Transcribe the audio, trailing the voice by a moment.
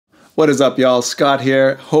What is up, y'all? Scott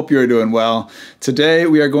here. Hope you're doing well. Today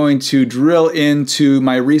we are going to drill into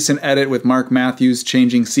my recent edit with Mark Matthews,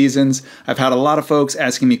 Changing Seasons. I've had a lot of folks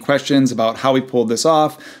asking me questions about how we pulled this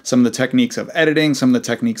off, some of the techniques of editing, some of the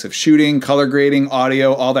techniques of shooting, color grading,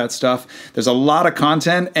 audio, all that stuff. There's a lot of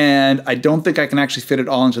content and I don't think I can actually fit it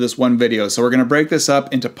all into this one video. So we're going to break this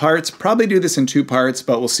up into parts, probably do this in 2 parts,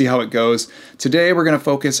 but we'll see how it goes. Today we're going to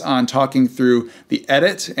focus on talking through the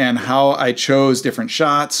edit and how I chose different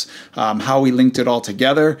shots, how we linked it all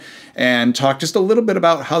together, and talk just a little bit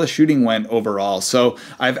about how the shooting went overall. So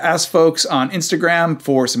I've asked folks on Instagram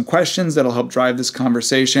for some questions that'll help drive this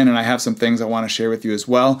conversation, and I have some things I want to share with you as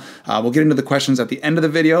well. We'll get into the questions at the end of the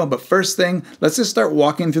video, but first thing, let's just start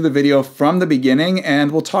walking through the video from the beginning,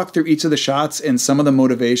 and we'll talk through each of the shots and some of the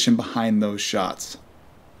motivation behind those shots.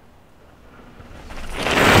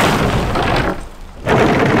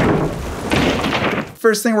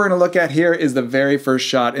 First thing we're going to look at here is the very first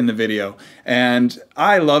shot in the video. And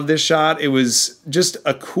I love this shot. It was just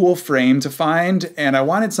a cool frame to find. And I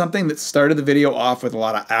wanted something that started the video off with a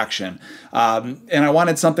lot of action. And I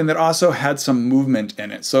wanted something that also had some movement in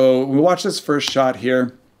it. So we watch this first shot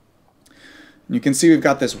here. You can see we've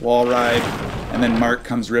got this wall ride, and then Mark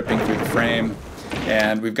comes ripping through the frame.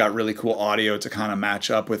 And we've got really cool audio to kind of match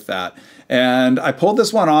up with that. And I pulled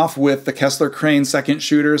this one off with the Kessler Crane second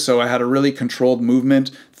shooter, so I had a really controlled movement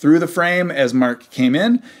through the frame as Mark came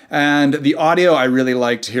in. And the audio I really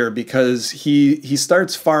liked here because he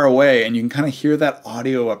starts far away and you can kind of hear that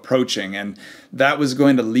audio approaching, and that was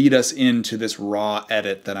going to lead us into this raw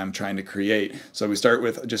edit that I'm trying to create. So we start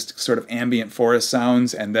with just sort of ambient forest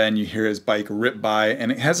sounds, and then you hear his bike rip by,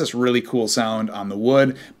 and it has this really cool sound on the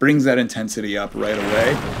wood, brings that intensity up right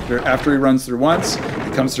away. After he runs through once,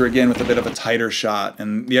 he comes through again with a bit of a tighter shot.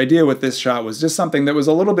 And the idea with this shot was just something that was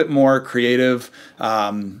a little bit more creative,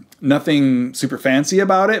 nothing super fancy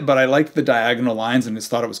about it, but I liked the diagonal lines and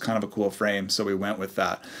just thought it was kind of a cool frame, so we went with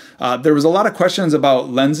that. There was a lot of questions about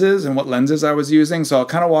lenses and what lenses I was using, so I'll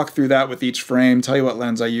kind of walk through that with each frame, tell you what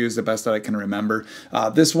lens I used, the best that I can remember.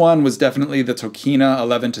 This one was definitely the Tokina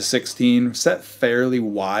 11-16, set fairly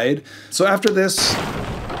wide. So after this,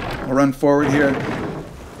 we'll run forward here.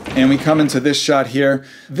 And we come into this shot here.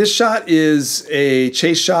 This shot is a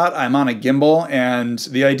chase shot. I'm on a gimbal, and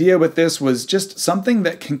the idea with this was just something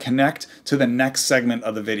that can connect to the next segment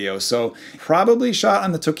of the video. So probably shot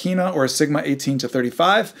on the Tokina or a Sigma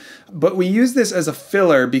 18-35, but we use this as a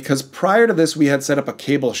filler because prior to this we had set up a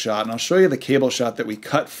cable shot, and I'll show you the cable shot that we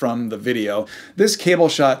cut from the video. This cable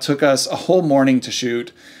shot took us a whole morning to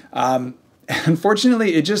shoot.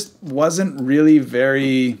 Unfortunately, it just wasn't really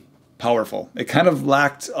very powerful. It kind of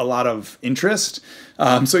lacked a lot of interest.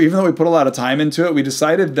 So even though we put a lot of time into it, we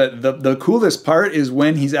decided that the coolest part is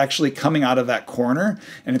when he's actually coming out of that corner,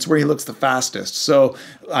 and it's where he looks the fastest. So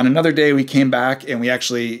on another day we came back and we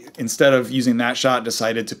actually, instead of using that shot,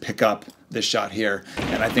 decided to pick up this shot here.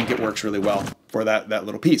 And I think it works really well for that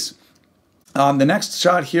little piece. The next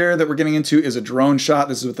shot here that we're getting into is a drone shot.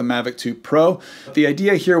 This is with the Mavic 2 Pro. The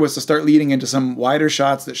idea here was to start leading into some wider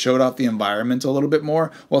shots that showed off the environment a little bit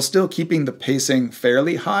more while still keeping the pacing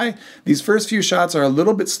fairly high. These first few shots are a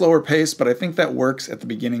little bit slower paced, but I think that works at the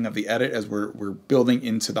beginning of the edit as we're building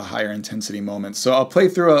into the higher intensity moments. So I'll play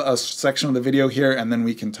through a section of the video here and then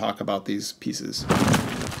we can talk about these pieces.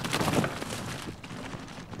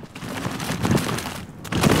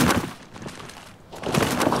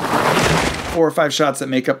 4 or 5 shots that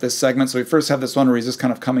make up this segment. So we first have this one where he's just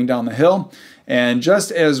kind of coming down the hill. And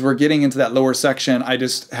just as we're getting into that lower section, I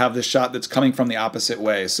just have this shot that's coming from the opposite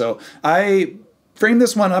way. So I frame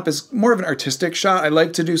this one up as more of an artistic shot. I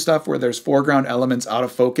like to do stuff where there's foreground elements out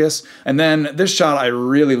of focus. And then this shot I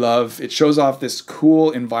really love. It shows off this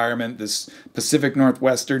cool environment, this Pacific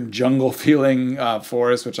Northwestern jungle feeling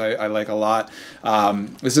forest, which I like a lot.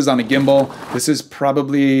 This is on a gimbal. This is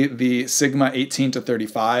probably the Sigma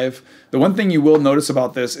 18-35. The one thing you will notice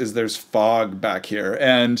about this is there's fog back here,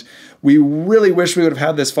 and we really wish we would have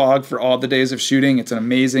had this fog for all the days of shooting. It's an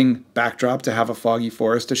amazing backdrop to have a foggy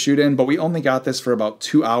forest to shoot in, but we only got this for about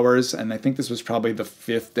 2 hours, and I think this was probably the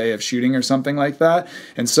 5th day of shooting or something like that.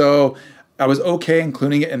 And so I was okay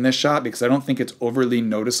including it in this shot because I don't think it's overly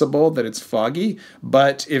noticeable that it's foggy.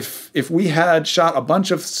 But if we had shot a bunch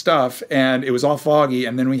of stuff and it was all foggy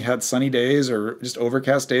and then we had sunny days or just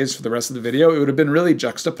overcast days for the rest of the video, it would have been really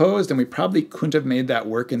juxtaposed and we probably couldn't have made that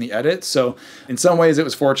work in the edit. So in some ways it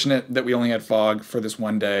was fortunate that we only had fog for this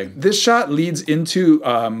one day. This shot leads into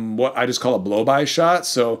what I just call a blow-by shot.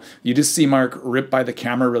 So you just see Mark rip by the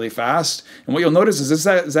camera really fast. And what you'll notice is this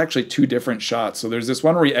is actually 2 different shots. So there's this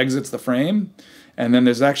one where he exits the frame, And then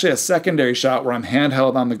there's actually a secondary shot where I'm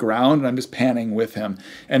handheld on the ground and I'm just panning with him.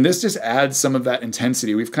 And this just adds some of that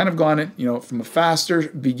intensity. We've kind of gone, from a faster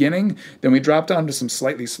beginning, then we dropped down to some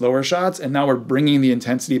slightly slower shots, and now we're bringing the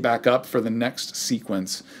intensity back up for the next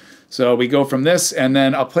sequence. So we go from this, and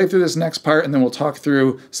then I'll play through this next part, and then we'll talk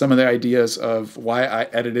through some of the ideas of why I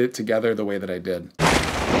edited it together the way that I did.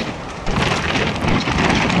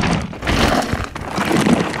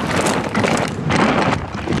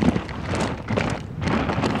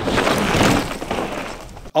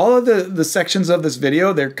 All of the sections of this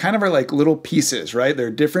video, they're kind of are like little pieces, right? They're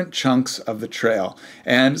different chunks of the trail.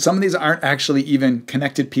 And some of these aren't actually even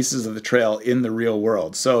connected pieces of the trail in the real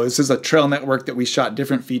world. So this is a trail network that we shot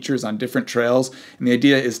different features on different trails. And the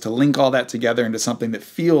idea is to link all that together into something that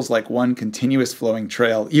feels like one continuous flowing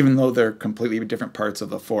trail, even though they're completely different parts of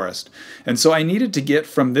the forest. And so I needed to get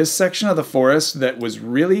from this section of the forest that was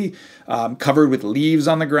really covered with leaves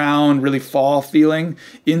on the ground, really fall feeling,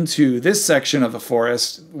 into this section of the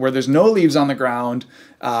forest where there's no leaves on the ground.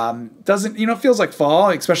 Doesn't, feels like fall,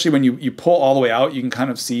 especially when you pull all the way out, you can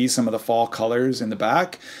kind of see some of the fall colors in the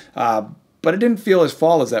back. But it didn't feel as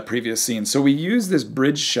fall as that previous scene. So we use this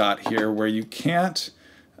bridge shot here where you can't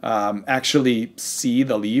actually see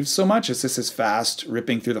the leaves so much. It's just this fast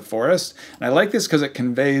ripping through the forest. And I like this because it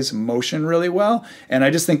conveys motion really well. And I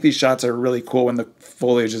just think these shots are really cool when the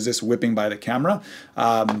foliage is just whipping by the camera.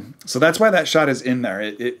 So that's why that shot is in there.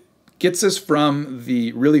 It gets us from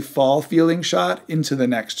the really fall feeling shot into the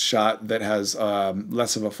next shot that has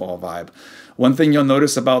less of a fall vibe. One thing you'll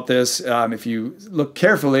notice about this, if you look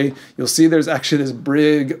carefully, you'll see there's actually this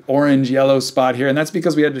big orange-yellow spot here, and that's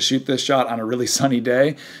because we had to shoot this shot on a really sunny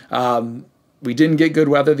day. We didn't get good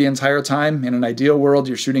weather the entire time. In an ideal world,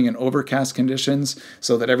 you're shooting in overcast conditions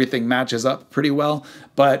so that everything matches up pretty well,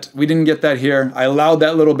 but we didn't get that here. I allowed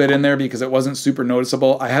that little bit in there because it wasn't super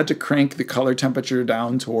noticeable. I had to crank the color temperature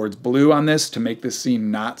down towards blue on this to make this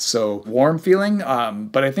scene not so warm feeling,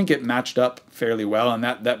 but I think it matched up fairly well, and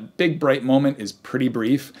that big bright moment is pretty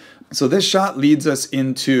brief. So this shot leads us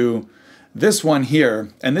into this one here,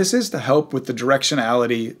 and this is to help with the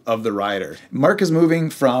directionality of the rider. Mark is moving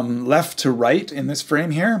from left to right in this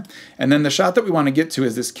frame here, and then the shot that we want to get to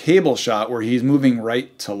is this cable shot where he's moving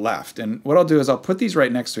right to left. And what I'll do is I'll put these right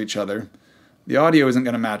next to each other. The audio isn't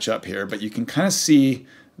going to match up here, but you can kind of see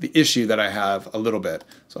the issue that I have a little bit.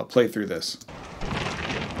 So I'll play through this.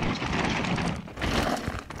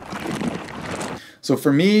 So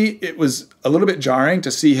for me, it was a little bit jarring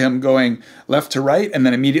to see him going left to right and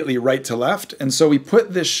then immediately right to left. And so we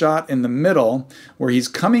put this shot in the middle where he's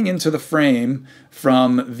coming into the frame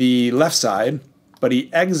from the left side, but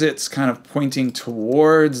he exits kind of pointing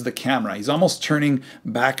towards the camera. He's almost turning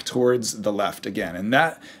back towards the left again. And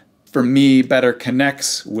that, for me, better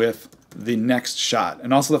connects with the next shot.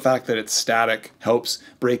 And also the fact that it's static helps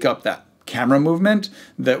break up that camera movement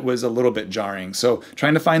that was a little bit jarring. So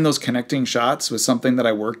trying to find those connecting shots was something that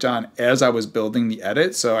I worked on as I was building the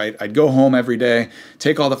edit. So I'd go home every day,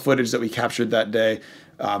 take all the footage that we captured that day,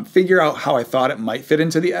 figure out how I thought it might fit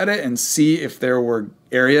into the edit, and see if there were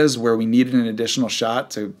areas where we needed an additional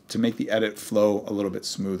shot to make the edit flow a little bit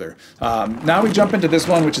smoother. Now we jump into this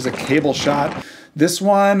one, which is a cable shot. This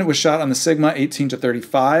one was shot on the Sigma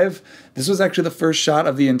 18-35. This was actually the first shot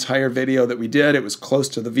of the entire video that we did. It was close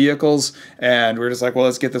to the vehicles, and we were just like, well,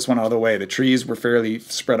 let's get this one out of the way. The trees were fairly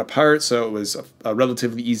spread apart, so it was a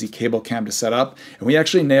relatively easy cable cam to set up. And we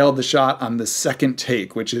actually nailed the shot on the second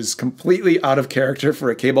take, which is completely out of character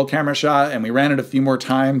for a cable camera shot, and we ran it a few more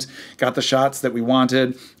times, got the shots that we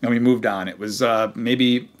wanted, and we moved on. It was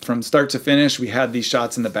maybe from start to finish, we had these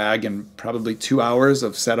shots in the bag in probably 2 hours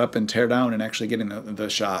of setup and teardown and actually getting the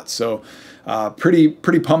shot. So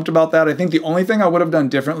pretty pumped about that. I think the only thing I would have done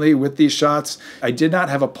differently with these shots, I did not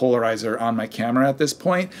have a polarizer on my camera at this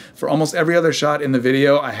point. For almost every other shot in the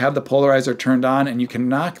video, I had the polarizer turned on, and you can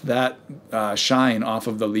knock that shine off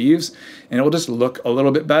of the leaves and it will just look a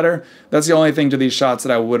little bit better. That's the only thing to these shots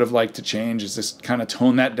that I would have liked to change, is just kind of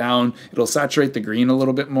tone that down. It'll saturate the green a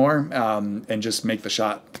little bit more and just make the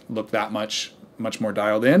shot look that much more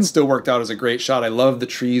dialed in. Still worked out as a great shot. I love the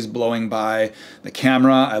trees blowing by the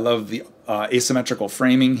camera. I love the asymmetrical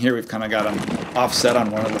framing here. We've kind of got him offset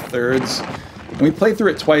on one of the thirds. And we played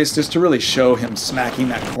through it twice just to really show him smacking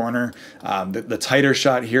that corner. The tighter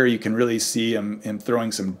shot here, you can really see him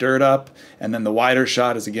throwing some dirt up. And then the wider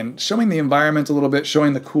shot is, again, showing the environment a little bit,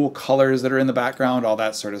 showing the cool colors that are in the background, all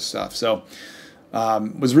that sort of stuff. So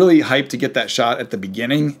Was really hyped to get that shot at the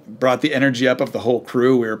beginning. Brought the energy up of the whole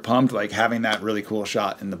crew. We were pumped, like having that really cool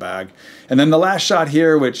shot in the bag. And then the last shot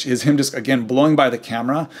here, which is him just, again, blowing by the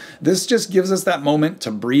camera. This just gives us that moment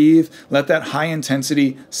to breathe, let that high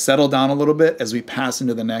intensity settle down a little bit as we pass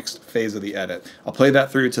into the next phase of the edit. I'll play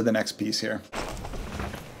that through to the next piece here.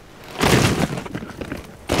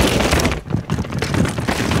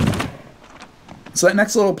 So that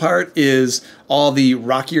next little part is all the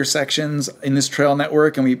rockier sections in this trail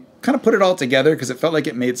network, and we kind of put it all together because it felt like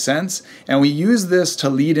it made sense. And we use this to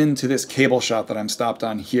lead into this cable shot that I'm stopped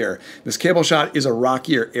on here. This cable shot is a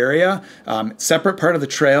rockier area, separate part of the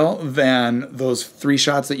trail than those 3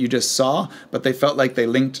 shots that you just saw, but they felt like they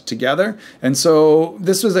linked together. And so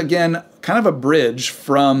this was, again, kind of a bridge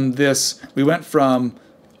from this. We went from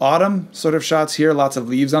autumn sort of shots here, lots of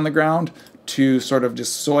leaves on the ground, to sort of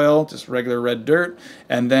just soil, just regular red dirt.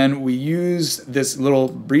 And then we use this little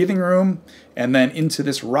breathing room and then into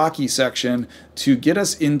this rocky section to get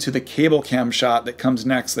us into the cable cam shot that comes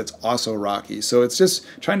next that's also rocky. So it's just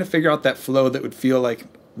trying to figure out that flow that would feel like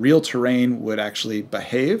real terrain would actually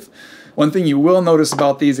behave. One thing you will notice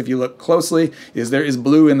about these, if you look closely, is there is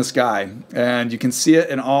blue in the sky. And you can see it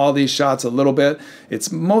in all these shots a little bit.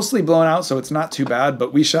 It's mostly blown out, so it's not too bad,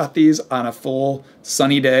 but we shot these on a full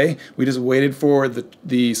sunny day. We just waited for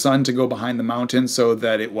the sun to go behind the mountain so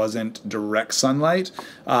that it wasn't direct sunlight.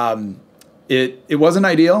 It wasn't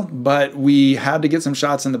ideal, but we had to get some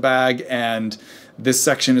shots in the bag, and this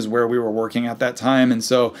section is where we were working at that time, and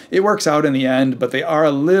so it works out in the end, but they are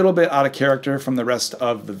a little bit out of character from the rest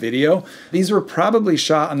of the video. These were probably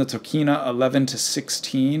shot on the Tokina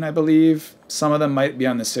 11-16, I believe. Some of them might be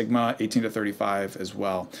on the Sigma 18-35 as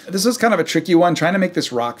well. This is kind of a tricky one. Trying to make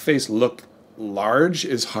this rock face look large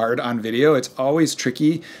is hard on video. It's always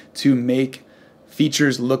tricky to make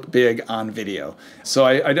features look big on video. So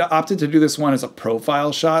I opted to do this one as a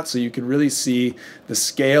profile shot so you could really see the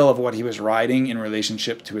scale of what he was riding in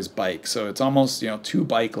relationship to his bike. So it's almost, 2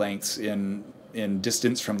 bike lengths in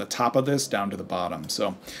distance from the top of this down to the bottom.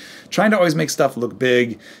 So trying to always make stuff look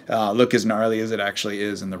big, look as gnarly as it actually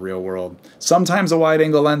is in the real world. Sometimes a wide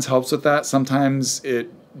angle lens helps with that. Sometimes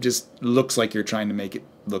it just looks like you're trying to make it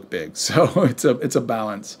look big. So it's a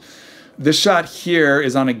balance. This shot here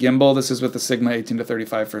is on a gimbal. This is with the Sigma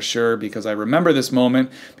 18-35 for sure, because I remember this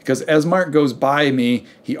moment because as Mark goes by me,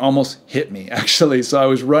 he almost hit me actually. So I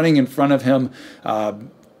was running in front of him,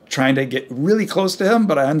 trying to get really close to him,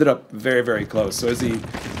 but I ended up very, very close. So as he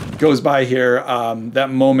goes by here,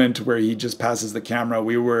 that moment where he just passes the camera,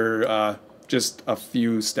 we were just a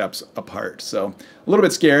few steps apart. So a little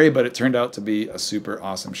bit scary, but it turned out to be a super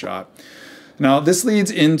awesome shot. Now this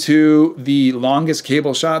leads into the longest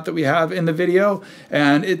cable shot that we have in the video,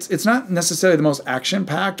 and it's not necessarily the most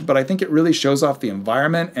action-packed, but I think it really shows off the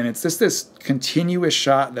environment, and it's just this continuous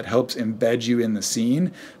shot that helps embed you in the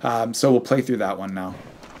scene. So we'll play through that one now.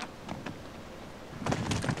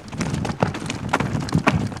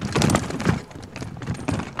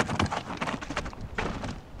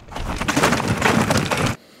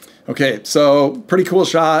 Okay, so pretty cool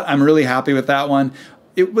shot. I'm really happy with that one.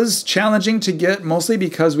 It was challenging to get, mostly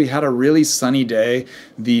because we had a really sunny day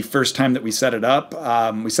the first time that we set it up.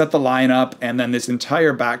 We set the line up, and then this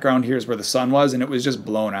entire background here is where the sun was, and it was just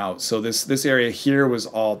blown out. So this area here was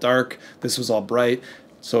all dark. This was all bright.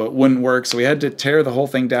 So it wouldn't work. So we had to tear the whole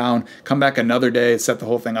thing down, come back another day, set the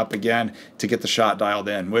whole thing up again to get the shot dialed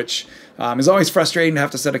in, which is always frustrating to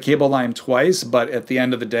have to set a cable line twice, but at the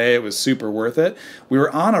end of the day, it was super worth it. We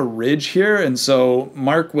were on a ridge here, and so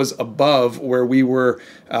Mark was above where we were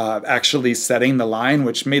actually setting the line,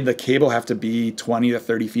 which made the cable have to be 20 to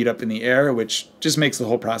 30 feet up in the air, which just makes the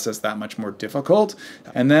whole process that much more difficult.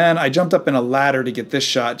 And then I jumped up in a ladder to get this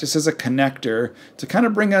shot just as a connector to kind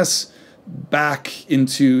of bring us back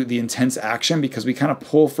into the intense action, because we kind of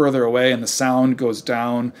pull further away and the sound goes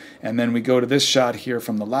down, and then we go to this shot here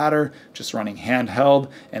from the ladder, just running handheld,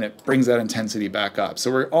 and it brings that intensity back up.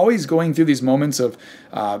 So we're always going through these moments of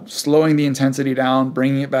slowing the intensity down,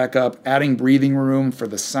 bringing it back up, adding breathing room for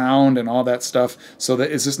the sound and all that stuff, so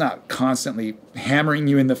that it's just not constantly hammering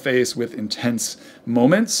you in the face with intense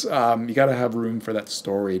moments. You got to have room for that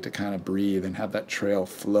story to kind of breathe and have that trail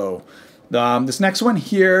flow. This next one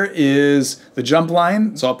here is the jump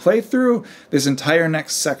line. So I'll play through this entire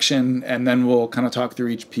next section, and then we'll kind of talk through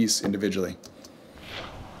each piece individually.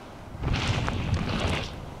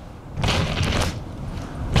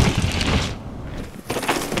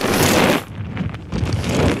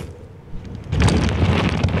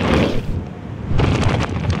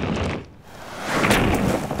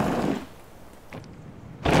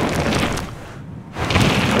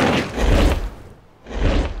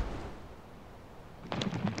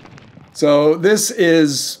 So this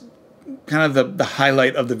is kind of the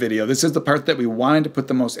highlight of the video. This is the part that we wanted to put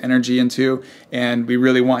the most energy into, and we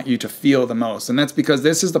really want you to feel the most. And that's because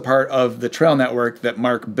this is the part of the trail network that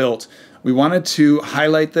Mark built. We wanted to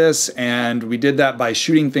highlight this, and we did that by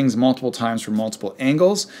shooting things multiple times from multiple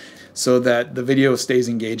angles so that the video stays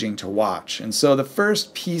engaging to watch. And so the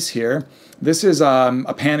first piece here, this is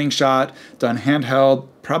a panning shot done handheld,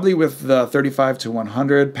 probably with the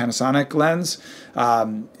 35-100 Panasonic lens.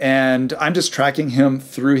 And I'm just tracking him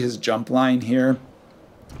through his jump line here.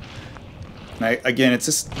 Again, it's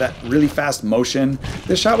just that really fast motion.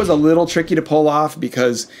 This shot was a little tricky to pull off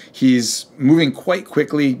because he's moving quite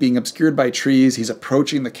quickly, being obscured by trees. He's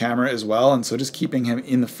approaching the camera as well, and so just keeping him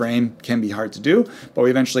in the frame can be hard to do, but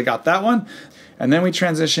we eventually got that one. And then we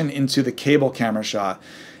transition into the cable camera shot.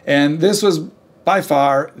 And this was by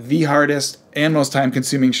far the hardest and most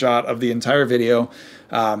time-consuming shot of the entire video.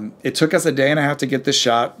 It took us a day and a half to get this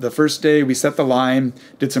shot. The first day we set the line,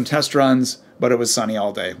 did some test runs, but it was sunny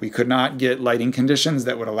all day. We could not get lighting conditions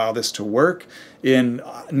that would allow this to work. In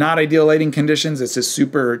not ideal lighting conditions, it's a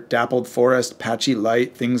super dappled forest, patchy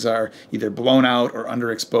light. Things are either blown out or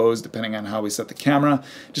underexposed, depending on how we set the camera.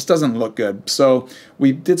 It just doesn't look good. So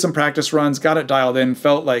we did some practice runs, got it dialed in,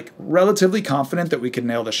 felt like relatively confident that we could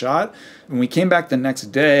nail the shot. When we came back the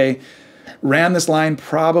next day, ran this line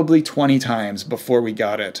probably 20 times before we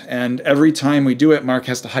got it. And every time we do it, Mark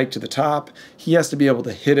has to hike to the top. He has to be able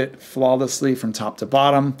to hit it flawlessly from top to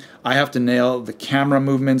bottom. I have to nail the camera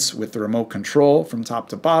movements with the remote control from top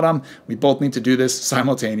to bottom. We both need to do this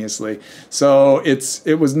simultaneously. So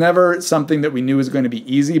it was never something that we knew was going to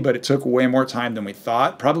be easy, but it took way more time than we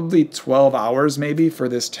thought. Probably 12 hours maybe for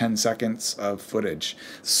this 10 seconds of footage.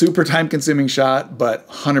 Super time consuming shot, but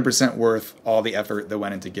 100% worth all the effort that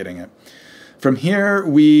went into getting it. From here,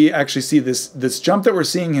 we actually see this jump that we're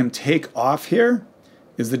seeing him take off here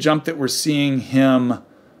is the jump that we're seeing him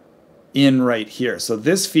in right here. So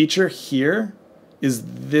this feature here is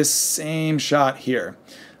this same shot here.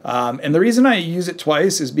 And the reason I use it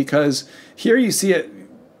twice is because here you see it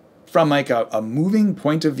from like a moving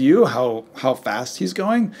point of view, how fast he's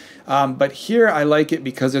going. But here I like it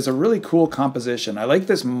because there's a really cool composition. I like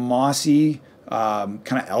this mossy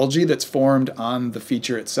kind of algae that's formed on the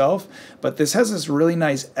feature itself, but this has this really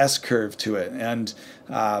nice S-curve to it, and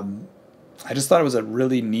I just thought it was a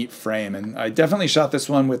really neat frame. And I definitely shot this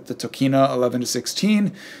one with the Tokina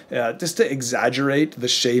 11-16 just to exaggerate the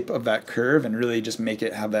shape of that curve and really just make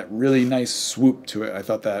it have that really nice swoop to it. I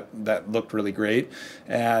thought that looked really great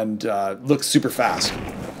and looks super fast.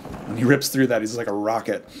 When he rips through that, he's like a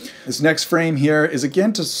rocket. This next frame here is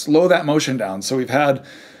again to slow that motion down. So we've had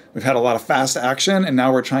a lot of fast action, and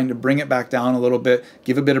now we're trying to bring it back down a little bit,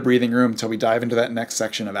 give a bit of breathing room until we dive into that next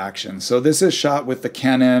section of action. So this is shot with the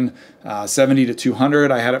Canon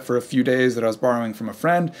 70-200. I had it for a few days that I was borrowing from a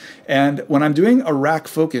friend. And when I'm doing a rack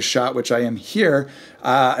focus shot, which I am here,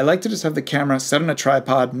 I like to just have the camera set on a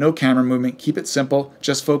tripod, no camera movement, keep it simple,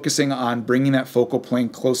 just focusing on bringing that focal plane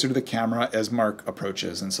closer to the camera as Mark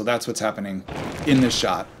approaches. And so that's what's happening in this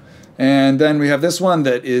shot. And then we have this one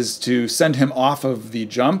that is to send him off of the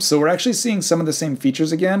jump. So we're actually seeing some of the same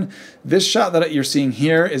features again. This shot that you're seeing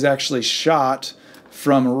here is actually shot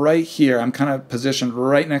from right here. I'm kind of positioned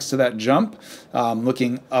right next to that jump,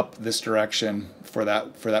 looking up this direction for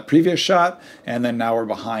that previous shot. And then now we're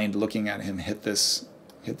behind looking at him hit this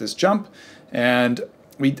jump. And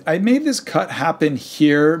I made this cut happen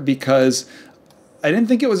here because I didn't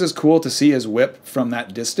think it was as cool to see his whip from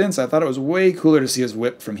that distance. I thought it was way cooler to see his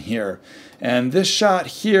whip from here. And this shot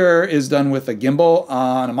here is done with a gimbal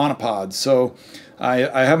on a monopod. So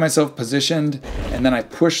I have myself positioned, and then I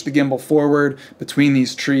push the gimbal forward between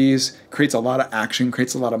these trees, creates a lot of action,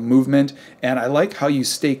 creates a lot of movement, and I like how you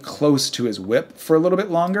stay close to his whip for a little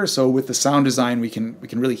bit longer, so with the sound design we can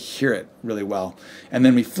really hear it really well. And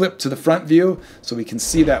then we flip to the front view so we can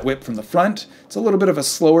see that whip from the front. It's a little bit of a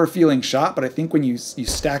slower feeling shot, but I think when you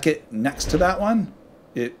stack it next to that one,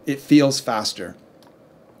 it feels faster.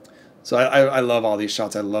 So I love all these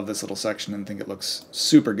shots. I love this little section and think it looks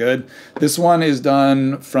super good. This one is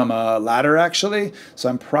done from a ladder actually. So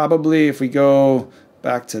I'm probably, if we go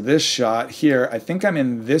back to this shot here, I think I'm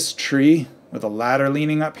in this tree with a ladder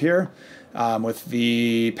leaning up here with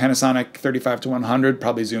the Panasonic 35-100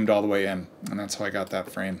 probably zoomed all the way in. And that's how I got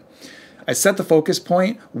that frame. I set the focus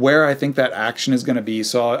point where I think that action is going to be.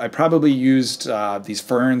 So I probably used these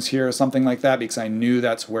ferns here or something like that because I knew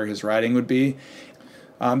that's where his riding would be.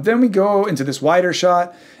 Then we go into this wider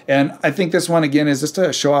shot, and I think this one again is just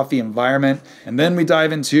to show off the environment, and then we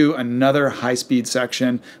dive into another high-speed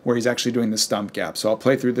section where he's actually doing the stump gap. So I'll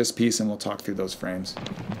play through this piece and we'll talk through those frames.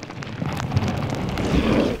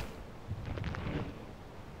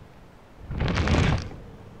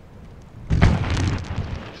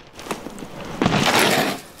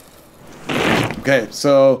 Okay,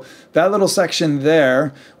 so that little section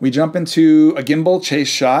there, we jump into a gimbal chase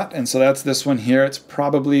shot, and so that's this one here. It's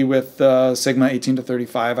probably with Sigma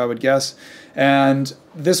 18-35, I would guess. And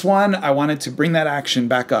this one, I wanted to bring that action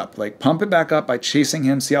back up, like pump it back up by chasing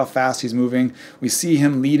him, see how fast he's moving. We see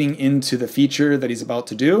him leading into the feature that he's about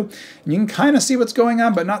to do. And you can kind of see what's going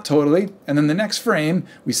on, but not totally. And then the next frame,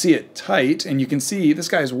 we see it tight, and you can see this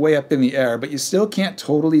guy's way up in the air, but you still can't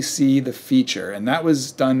totally see the feature. And that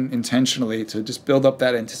was done intentionally to just build up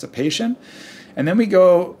that anticipation. And then we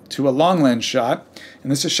go to a long lens shot, and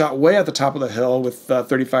this is shot way at the top of the hill with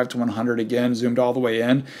 35-100 again, zoomed all the way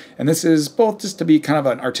in. And this is both just to be kind of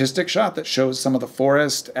an artistic shot that shows some of the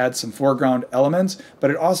forest, adds some foreground elements, but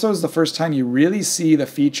it also is the first time you really see the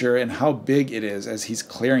feature and how big it is as he's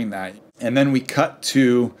clearing that. And then we cut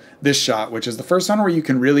to this shot, which is the first one where you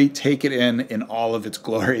can really take it in all of its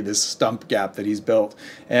glory, this stump gap that he's built.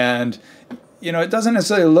 And you know, it doesn't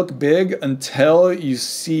necessarily look big until you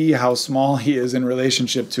see how small he is in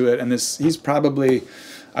relationship to it. And he's probably,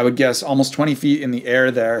 I would guess, almost 20 feet in the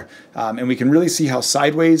air there. And we can really see how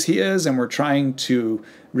sideways he is, and we're trying to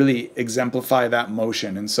really exemplify that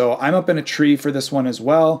motion. And so I'm up in a tree for this one as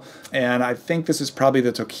well. And I think this is probably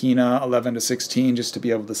the Tokina 11-16, just to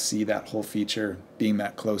be able to see that whole feature being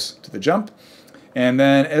that close to the jump. And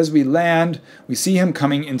then as we land, we see him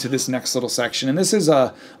coming into this next little section. And this is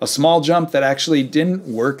a small jump that actually didn't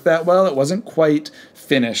work that well. It wasn't quite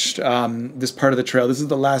finished, this part of the trail. This is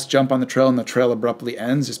the last jump on the trail, and the trail abruptly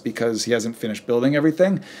ends just because he hasn't finished building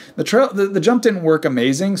everything. The jump didn't work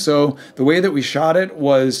amazing, so the way that we shot it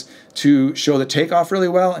was to show the takeoff really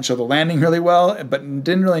well and show the landing really well, but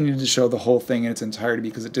didn't really need to show the whole thing in its entirety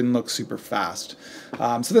because it didn't look super fast.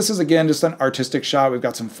 So this is, again, just an artistic shot. We've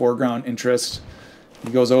got some foreground interest. He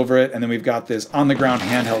goes over it, and then we've got this on-the-ground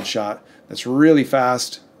handheld shot that's really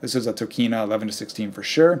fast. This is a Tokina 11-16 for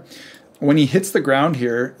sure. When he hits the ground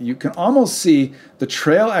here, you can almost see the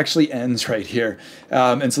trail actually ends right here.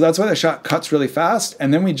 And so that's why the shot cuts really fast.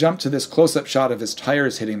 And then we jump to this close-up shot of his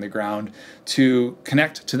tires hitting the ground to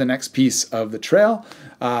connect to the next piece of the trail.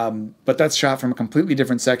 But that's shot from a completely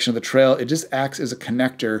different section of the trail. It just acts as a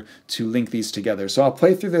connector to link these together. So I'll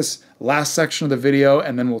play through this last section of the video,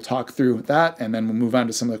 and then we'll talk through that, and then we'll move on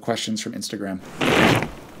to some of the questions from Instagram.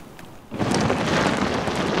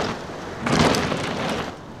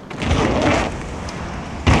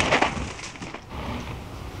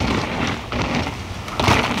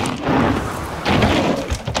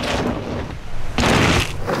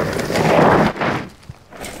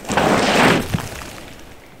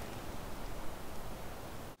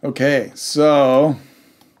 Okay, so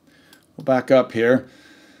we'll back up here.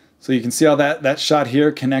 So you can see how that shot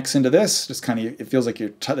here connects into this. Just kind of, it feels like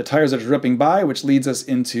the tires are dripping by, which leads us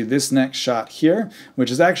into this next shot here,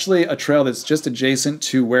 which is actually a trail that's just adjacent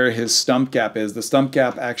to where his stump gap is. The stump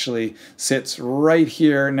gap actually sits right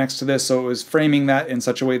here next to this, so it was framing that in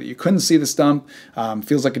such a way that you couldn't see the stump.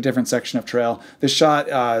 Feels like a different section of trail. This shot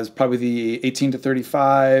is probably the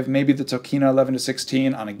 18-35, maybe the Tokina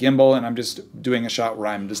 11-16 on a gimbal, and I'm just doing a shot where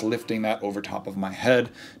I'm just lifting that over top of my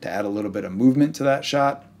head to add a little bit of movement to that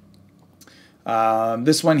shot.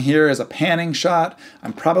 This one here is a panning shot.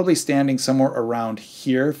 I'm probably standing somewhere around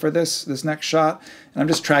here for this next shot, and I'm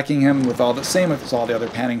just tracking him with all the other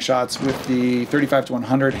panning shots with the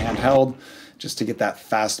 35-100 handheld, just to get that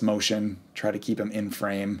fast motion, try to keep him in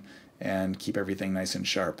frame and keep everything nice and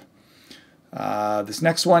sharp. This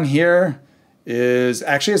next one here is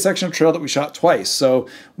actually a section of trail that we shot twice. So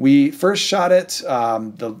we first shot it,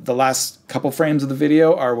 the last couple frames of the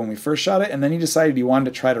video are when we first shot it, and then he decided he wanted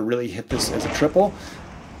to try to really hit this as a triple.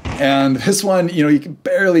 And this one, you know, he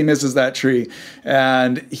barely misses that tree.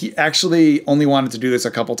 And he actually only wanted to do this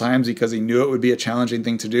a couple times because he knew it would be a challenging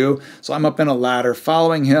thing to do. So I'm up in a ladder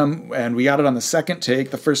following him, and we got it on the second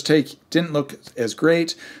take. The first take didn't look as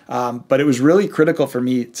great, but it was really critical for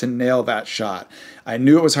me to nail that shot. I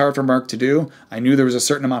knew it was hard for Mark to do. I knew there was a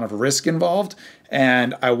certain amount of risk involved,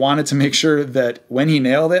 and I wanted to make sure that when he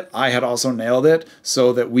nailed it, I had also nailed it,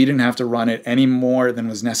 so that we didn't have to run it any more than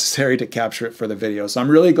was necessary to capture it for the video. So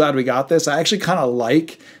I'm really glad we got this. I actually kind of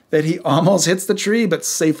like that he almost hits the tree but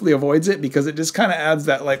safely avoids it, because it just kind of adds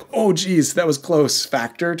that, like, oh geez, that was close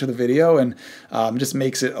factor to the video, and just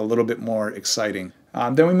makes it a little bit more exciting.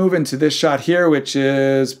 Then we move into this shot here, which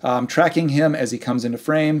is tracking him as he comes into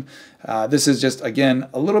frame. This is just, again,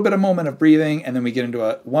 a little bit of moment of breathing, and then we get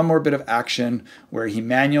into one more bit of action where he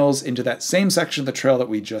manuals into that same section of the trail that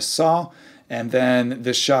we just saw. And then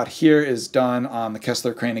this shot here is done on the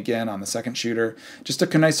Kessler crane again on the second shooter. Just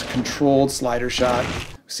a nice controlled slider shot.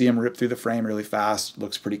 See him rip through the frame really fast.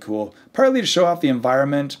 Looks pretty cool. Partly to show off the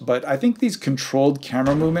environment, but I think these controlled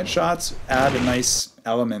camera movement shots add a nice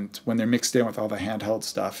element when they're mixed in with all the handheld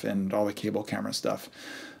stuff and all the cable camera stuff.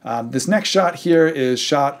 This next shot here is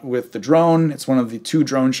shot with the drone. It's one of the 2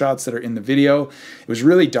 drone shots that are in the video. It was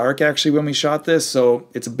really dark actually when we shot this, so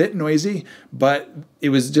it's a bit noisy, but it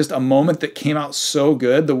was just a moment that came out so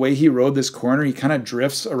good. The way he rode this corner, he kind of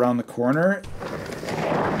drifts around the corner.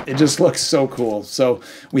 It just looks so cool. So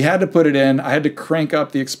we had to put it in. I had to crank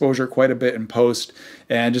up the exposure quite a bit in post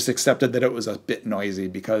and just accepted that it was a bit noisy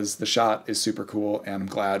because the shot is super cool and I'm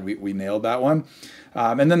glad we nailed that one.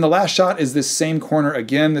 And then the last shot is this same corner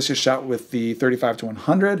again. This is shot with the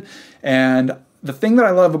 35-100. And the thing that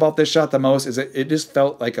I love about this shot the most is it just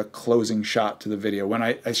felt like a closing shot to the video. When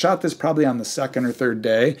I shot this probably on the 2nd or 3rd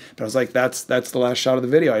day, but I was like, that's the last shot of the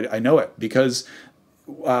video. I know it because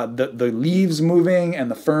the leaves moving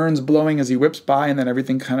and the ferns blowing as he whips by and then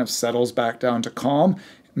everything kind of settles back down to calm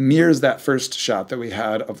mirrors that first shot that we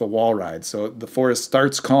had of the wall ride. So the forest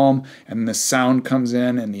starts calm and the sound comes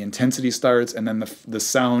in and the intensity starts and then the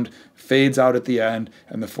sound fades out at the end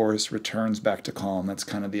and the forest returns back to calm. That's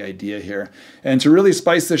kind of the idea here. And to really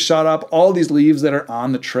spice this shot up, all these leaves that are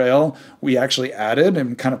on the trail, we actually added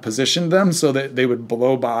and kind of positioned them so that they would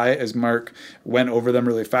blow by as Mark went over them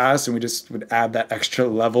really fast, and we just would add that extra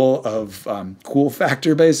level of cool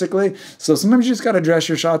factor basically. So sometimes you just got to dress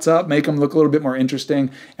your shots up, make them look a little bit more interesting.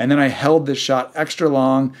 And then I held this shot extra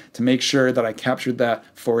long to make sure that I captured that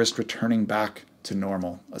forest returning back to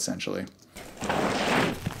normal, essentially.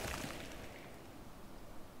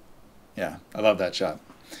 Yeah, I love that shot.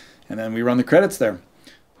 And then we run the credits there.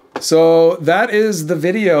 So that is the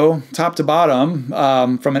video top to bottom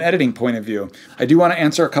from an editing point of view. I do want to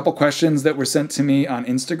answer a couple questions that were sent to me on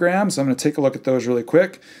Instagram, so I'm going to take a look at those really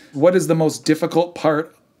quick. What is the most difficult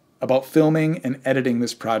part about filming and editing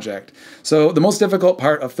this project? So the most difficult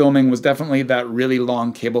part of filming was definitely that really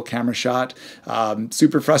long cable camera shot.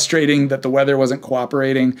 Super frustrating that the weather wasn't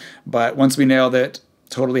cooperating, but once we nailed it,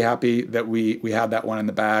 totally happy that we had that one in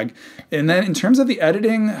the bag. And then in terms of the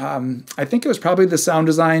editing, I think it was probably the sound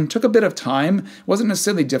design. Took a bit of time. Wasn't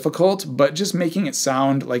necessarily difficult, but just making it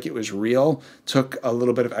sound like it was real took a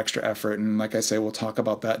little bit of extra effort. And like I say, we'll talk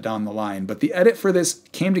about that down the line. But the edit for this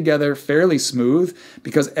came together fairly smooth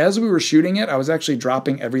because as we were shooting it, I was actually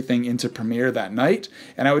dropping everything into Premiere that night.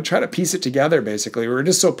 And I would try to piece it together, basically. We were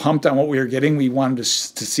just so pumped on what we were getting. We wanted to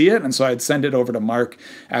see it. And so I'd send it over to Mark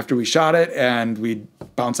after we shot it, and we'd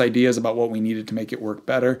bounce ideas about what we needed to make it work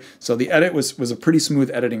better. So the edit was a pretty smooth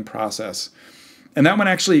editing process. And that one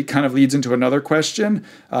actually kind of leads into another question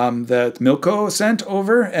that Milko sent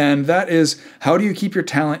over, and that is, how do you keep your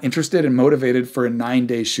talent interested and motivated for a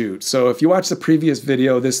 9-day shoot? So if you watch the previous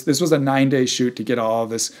video, this was a 9-day shoot to get all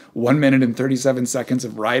this 1 minute and 37 seconds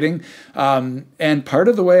of riding. And part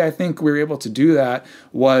of the way I think we were able to do that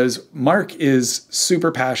was Mark is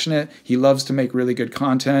super passionate. He loves to make really good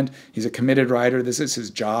content. He's a committed writer. This is his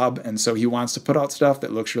job. And so he wants to put out stuff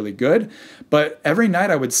that looks really good. But every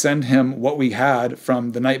night I would send him what we had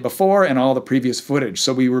from the night before and all the previous footage.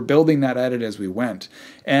 So we were building that edit as we went.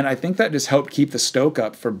 And I think that just helped keep the stoke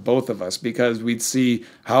up for both of us because we'd see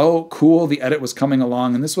how cool the edit was coming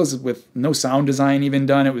along. And this was with no sound design even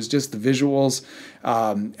done. It was just the visuals.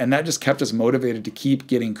 And that just kept us motivated to keep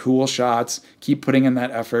getting cool shots, keep putting in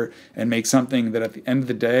that effort, and make something that at the end of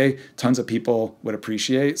the day, tons of people would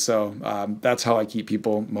appreciate. So that's how I keep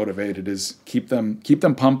people motivated, is keep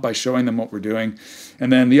them pumped by showing them what we're doing.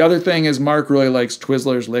 And then the other thing is Mark really likes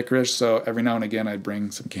Twizzlers licorice. So every now and again, I'd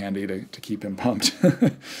bring some candy to keep him pumped.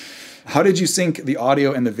 How did you sync the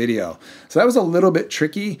audio and the video? So that was a little bit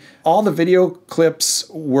tricky. All the video clips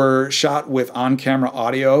were shot with on-camera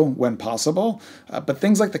audio when possible, but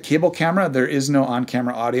things like the cable camera, there is no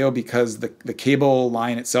on-camera audio because the cable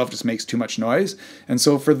line itself just makes too much noise. And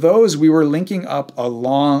so for those, we were linking up a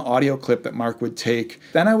long audio clip that Mark would take.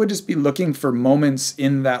 Then I would just be looking for moments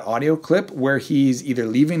in that audio clip where he's either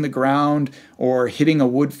leaving the ground or hitting a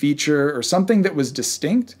wood feature or something that was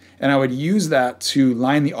distinct, and I would use that to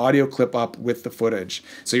line the audio clip up with the footage.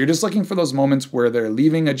 So you're just looking for those moments where they're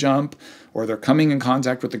leaving a jump or they're coming in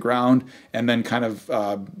contact with the ground, and then kind of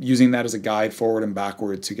using that as a guide forward and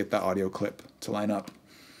backward to get that audio clip to line up.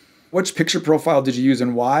 Which picture profile did you use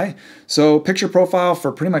and why? So picture profile for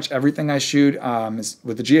pretty much everything I shoot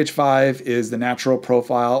with the GH5 is the natural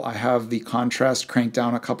profile. I have the contrast cranked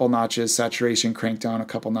down a couple notches, saturation cranked down a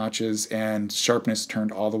couple notches, and sharpness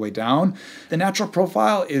turned all the way down. The natural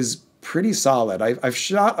profile is pretty solid. I've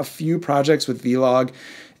shot a few projects with Vlog.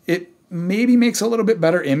 maybe makes a little bit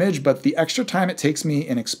better image, but the extra time it takes me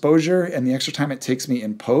in exposure and the extra time it takes me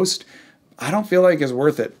in post, I don't feel like is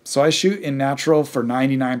worth it. So I shoot in natural for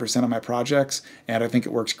 99% of my projects, and I think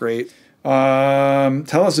it works great.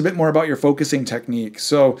 Tell us a bit more about your focusing technique.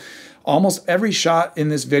 So almost every shot in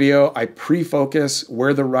this video, I pre-focus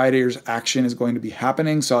where the rider's action is going to be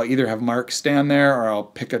happening. So I'll either have Mark stand there or I'll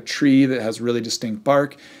pick a tree that has really distinct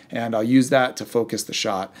bark and I'll use that to focus the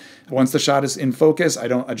shot. Once the shot is in focus, I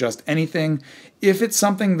don't adjust anything. If it's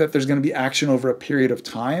something that there's going to be action over a period of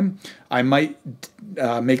time, I might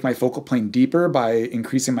make my focal plane deeper by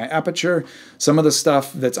increasing my aperture. Some of the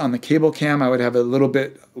stuff that's on the cable cam, I would have a little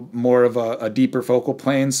bit more of a deeper focal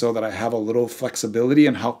plane so that I have a little flexibility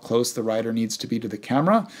in how close the rider needs to be to the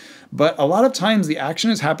camera. But a lot of times the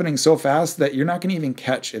action is happening so fast that you're not going to even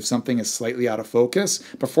catch if something is slightly out of focus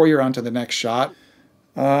before you're on to the next shot.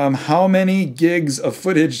 How many gigs of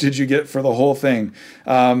footage did you get for the whole thing?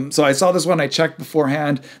 So I saw this one, I checked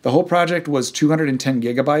beforehand. The whole project was 210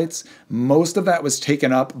 gigabytes. Most of that was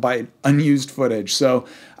taken up by unused footage. So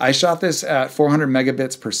I shot this at 400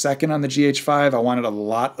 megabits per second on the GH5. I wanted a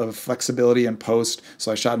lot of flexibility in post,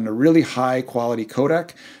 so I shot in a really high quality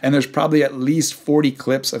codec. And there's probably at least 40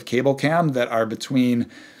 clips of cable cam that are between,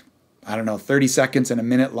 I don't know, 30 seconds and a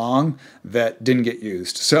minute long that didn't get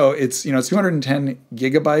used. So it's 210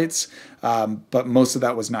 gigabytes, but most of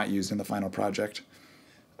that was not used in the final project.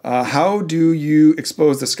 How do you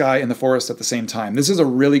expose the sky and the forest at the same time? This is a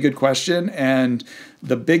really good question, and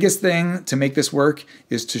the biggest thing to make this work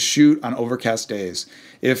is to shoot on overcast days.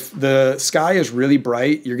 If the sky is really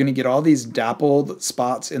bright, you're going to get all these dappled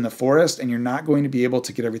spots in the forest and you're not going to be able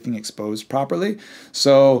to get everything exposed properly.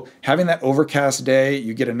 So having that overcast day,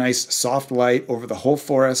 you get a nice soft light over the whole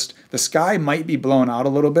forest. The sky might be blown out a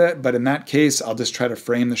little bit, but in that case, I'll just try to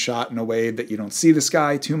frame the shot in a way that you don't see the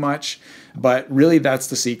sky too much. But really, that's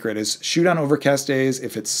the secret, is shoot on overcast days.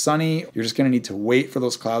 If it's sunny, you're just going to need to wait for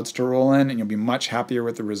those clouds to roll in and you'll be much happier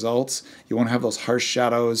with the results. You won't have those harsh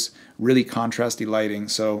shadows, really contrasty lighting.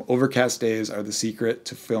 So overcast days are the secret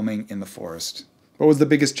to filming in the forest. What was the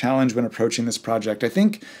biggest challenge when approaching this project? I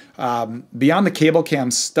think beyond the cable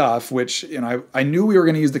cam stuff, which I knew we were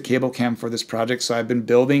going to use the cable cam for this project, so I've been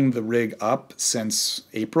building the rig up since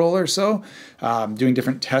April or so, doing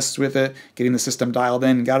different tests with it, getting the system dialed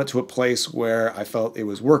in, got it to a place where I felt it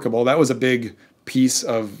was workable. That was a big piece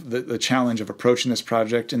of the challenge of approaching this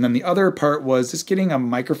project. And then the other part was just getting a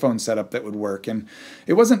microphone setup that would work. And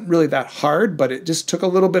it wasn't really that hard, but it just took a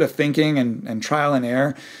little bit of thinking and trial and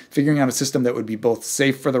error, figuring out a system that would be both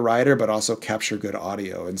safe for the rider, but also capture good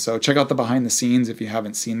audio. And so check out the behind the scenes if you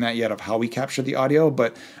haven't seen that yet of how we capture the audio.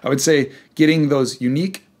 But I would say getting those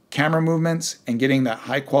unique camera movements and getting that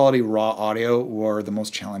high quality raw audio were the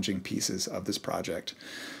most challenging pieces of this project.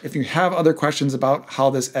 If you have other questions about how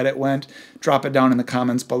this edit went, drop it down in the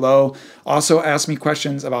comments below. Also ask me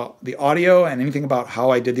questions about the audio and anything about how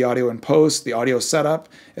I did the audio in post, the audio setup,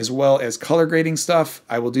 as well as color grading stuff.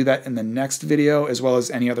 I will do that in the next video, as well as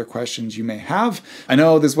any other questions you may have. I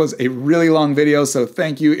know this was a really long video, so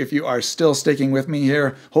thank you if you are still sticking with me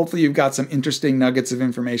here. Hopefully you've got some interesting nuggets of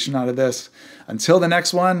information out of this. Until the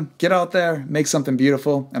next one, get out there, make something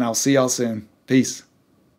beautiful, and I'll see y'all soon. Peace.